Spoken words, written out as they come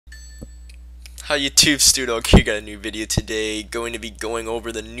How YouTube, stewdog here. Got a new video today. Going to be going over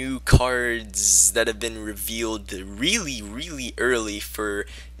the new cards that have been revealed really early for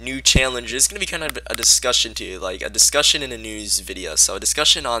new challenges. It's gonna be kind of a discussion too, like a discussion in a news video. So a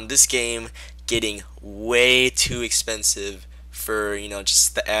discussion on this game getting way too expensive for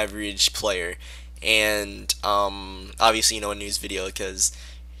just the average player, and obviously a news video because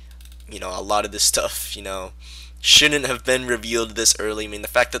a lot of this stuff shouldn't have been revealed this early. I mean, the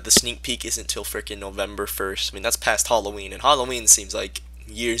fact that the sneak peek isn't till freaking November 1st, I mean, that's past Halloween, and Halloween seems like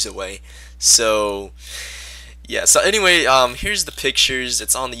years away. So, yeah, so anyway, here's the pictures.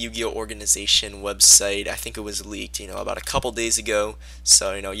 It's on the Yu-Gi-Oh organization website. I think it was leaked, about a couple days ago.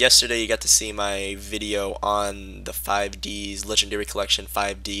 So, yesterday you got to see my video on the 5Ds, Legendary Collection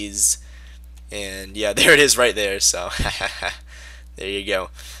 5Ds, and yeah, there it is right there, so there you go.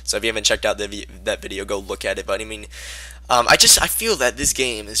 So if you haven't checked out that video, go look at it. But I mean, I feel that this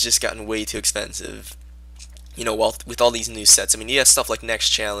game has just gotten way too expensive. Well, with all these new sets. I mean, you have stuff like Next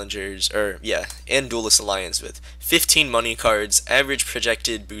Challengers, and Duelist Alliance with 15 money cards, average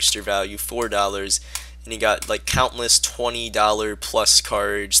projected booster value $4, and you got like countless $20 plus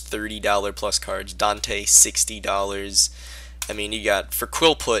cards, $30 plus cards, Dante $60. I mean, you got for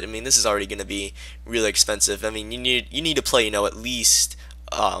Quillput. I mean, this is already going to be really expensive. I mean, you need to play at least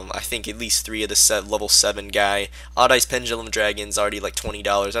I think at least 3 of the set level 7 guy. Odd Eyes Pendulum Dragon's already like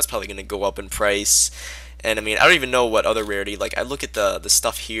 $20. That's probably going to go up in price. And I mean, I don't even know what other rarity. Like, I look at the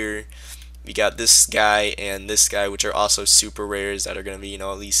stuff here. We got this guy and this guy, which are also super rares that are going to be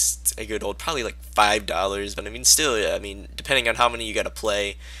at least a good old probably like $5. But I mean, still, I mean, depending on how many you got to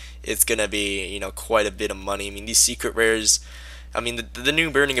play, it's gonna be quite a bit of money. I mean, these secret rares, I mean, the new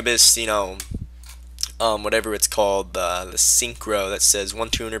Burning Abyss, whatever it's called, the synchro that says 1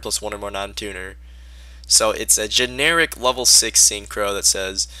 tuner plus 1 or more non-tuner. So it's a generic level 6 synchro that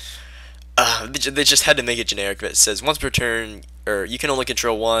says they just had to make it generic, but it says once per turn, or you can only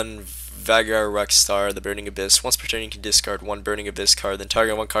control 1 Vagar Rex Star, the Burning Abyss. Once per turn, you can discard 1 Burning Abyss card, then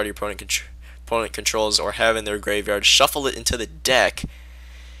target 1 card your opponent controls or have in their graveyard, shuffle it into the deck.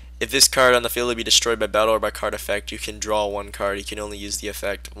 If this card on the field will be destroyed by battle or by card effect, you can draw 1 card. You can only use the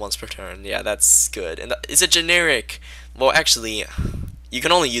effect once per turn. Yeah, that's good. And it's a generic. Well, actually, you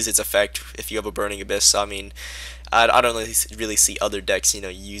can only use its effect if you have a Burning Abyss. So, I mean, I don't really see other decks,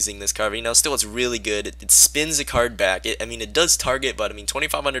 using this card. But, still, it's really good. It spins the card back. I mean, it does target, but I mean,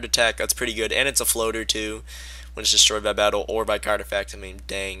 2,500 attack. That's pretty good, and it's a floater too, when it's destroyed by battle or by card effect. I mean,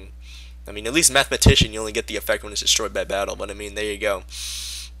 dang. I mean, at least Mathematician, you only get the effect when it's destroyed by battle. But I mean, there you go.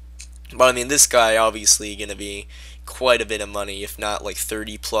 But I mean, this guy obviously gonna be quite a bit of money, if not like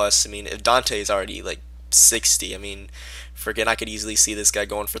 30 plus. I mean, if Dante's already like 60, I mean, freaking, I could easily see this guy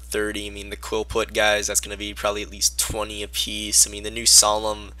going for 30. I mean, the Quillput guys, that's gonna be probably at least 20 a piece. I mean, the new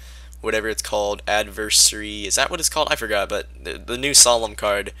Solemn, whatever it's called, Adversary, is that what it's called? I forgot, but the new Solemn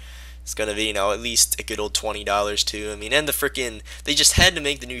card is gonna be at least a good old $20 too. I mean, and the freaking, they just had to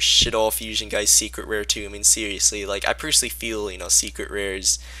make the new shit all fusion guys secret rare too. I mean, seriously, like, I personally feel secret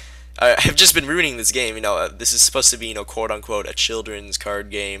rares, I've just been ruining this game. This is supposed to be, quote-unquote, a children's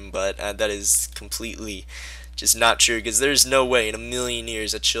card game, but that is completely just not true, because there's no way in a million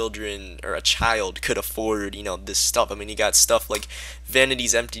years a child could afford, this stuff. I mean, you got stuff like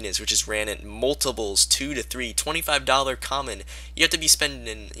Vanity's Emptiness, which is ran at multiples, 2 to 3, $25 common. You have to be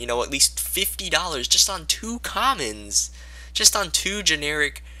spending, at least $50 just on 2 commons, just on 2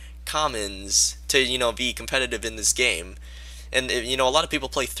 generic commons to, be competitive in this game. And a lot of people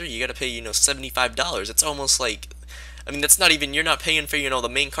play 3. You got to pay $75. It's almost like, I mean, that's not even, you're not paying for the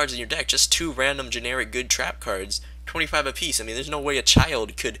main cards in your deck, just 2 random generic good trap cards, 25 a piece. I mean, there's no way a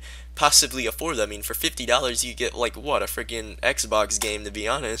child could possibly afford that. I mean, for $50 you get like what, a freaking Xbox game, to be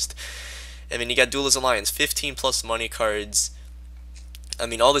honest. I mean, you got Duelist Alliance, 15 plus money cards. I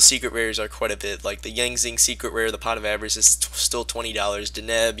mean, all the secret rares are quite a bit. Like the Yang Zing secret rare, the Pot of Avarice is still $20.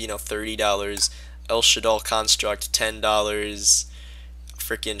 Deneb, $30. El Shadal Construct, $10.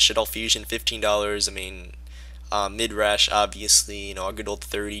 Freaking Shadal Fusion, $15. I mean, Midrash, obviously, a good old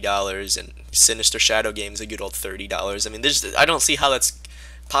 $30. And Sinister Shadow Games, a good old $30. I mean, I don't see how that's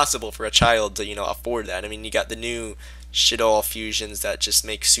possible for a child to, afford that. I mean, you got the new Shadal Fusions that just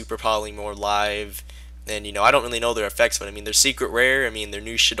make Super Poly more live. And, I don't really know their effects, but I mean, they're secret rare. I mean, they're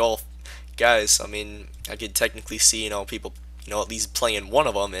new Shadal guys. I mean, I could technically see, people, at least playing one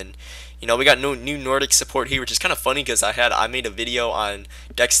of them. And we got no new Nordic support here, which is kind of funny because I made a video on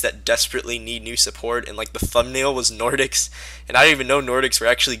decks that desperately need new support, and like the thumbnail was Nordics, and I didn't even know Nordics were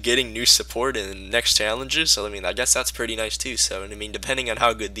actually getting new support in next challenges. So I mean, I guess that's pretty nice too. So I mean, depending on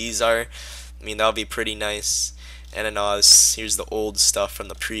how good these are, I mean, that'll be pretty nice. And I know here's the old stuff from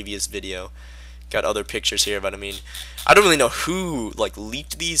the previous video. got other pictures here, but I mean, I don't really know who like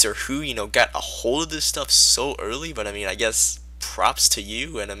leaked these or who, you know, got a hold of this stuff so early, but I mean, I guess props to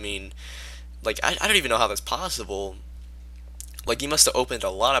you. And I mean, like, I don't even know how that's possible. Like, you must have opened a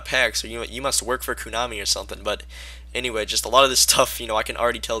lot of packs, or you must work for Konami or something. But anyway, just a lot of this stuff, you know, I can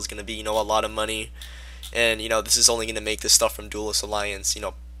already tell is going to be, you know, a lot of money. And, you know, this is only going to make this stuff from Duelist Alliance, you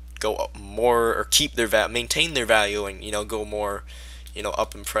know, go up more, or keep their maintain their value, and, you know, go more, you know,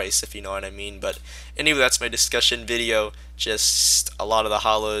 up in price, if you know what I mean. But anyway, that's my discussion video. Just a lot of the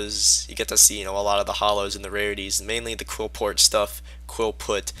hollows, you get to see, you know, a lot of the hollows and the rarities, mainly the Quillport stuff,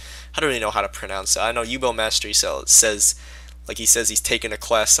 Quillput. I don't really know how to pronounce it. I know Yubo Mastery says, like, he says he's taken a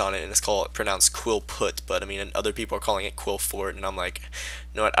class on it and it's called pronounced Quillput, but I mean, and other people are calling it Quillfort, and I'm like,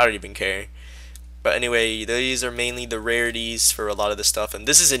 you know what, I don't even care. But anyway, these are mainly the rarities for a lot of the stuff, and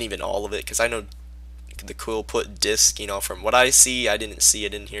this isn't even all of it, because I know the Quillput disc, you know, from what I see, I didn't see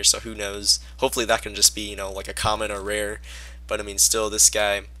it in here, so who knows. Hopefully that can just be, you know, like a common or rare. But I mean, still, this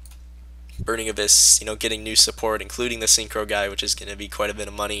guy, Burning Abyss, you know, getting new support, including the Synchro guy, which is going to be quite a bit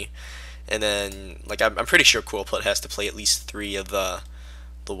of money. And then, like, I'm pretty sure Quillput has to play at least 3 of the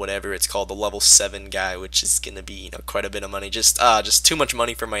whatever it's called, the level 7 guy, which is going to be, you know, quite a bit of money. Just too much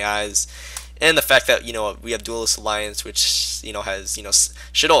money for my eyes. And the fact that, you know, we have Duelist Alliance, which, you know, has, you know,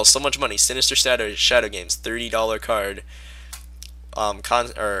 so much money. Sinister Shadow Games, $30 card.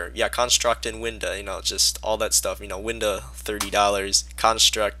 Construct and Winda, you know, just all that stuff. You know, Winda, $30.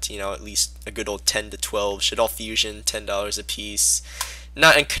 Construct, you know, at least a good old 10 to 12. Shadol Fusion, $10 a piece.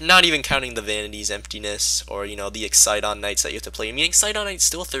 Not even counting the Vanity's Emptiness, or, you know, the Exciton Knights that you have to play. I mean, Exciton Knight's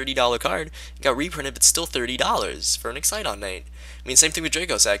still a $30 card. It got reprinted, but still $30 for an Exciton Knight. I mean, same thing with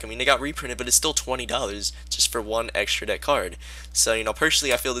Dracossack. I mean, they got reprinted, but it's still $20 just for one extra deck card. So, you know,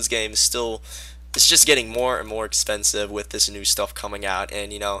 personally, I feel this game is still, it's just getting more and more expensive with this new stuff coming out.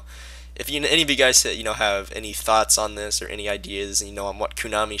 And, you know, if any of you guys, you know, have any thoughts on this or any ideas, you know, on what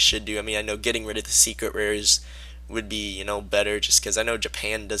Konami should do. I mean, I know getting rid of the secret rares would be, you know, better, just because I know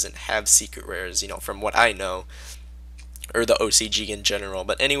Japan doesn't have secret rares, you know, from what I know, or the OCG in general.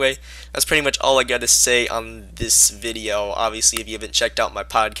 But anyway, that's pretty much all I got to say on this video. Obviously, if you haven't checked out my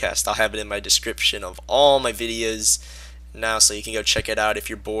podcast, I'll have it in my description of all my videos now, so you can go check it out if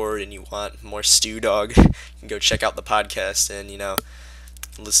you're bored and you want more stewdog. You can go check out the podcast and, you know,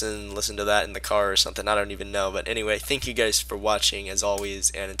 listen to that in the car or something. I don't even know. But anyway, thank you guys for watching as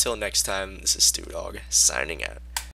always, and until next time, this is stewdog signing out.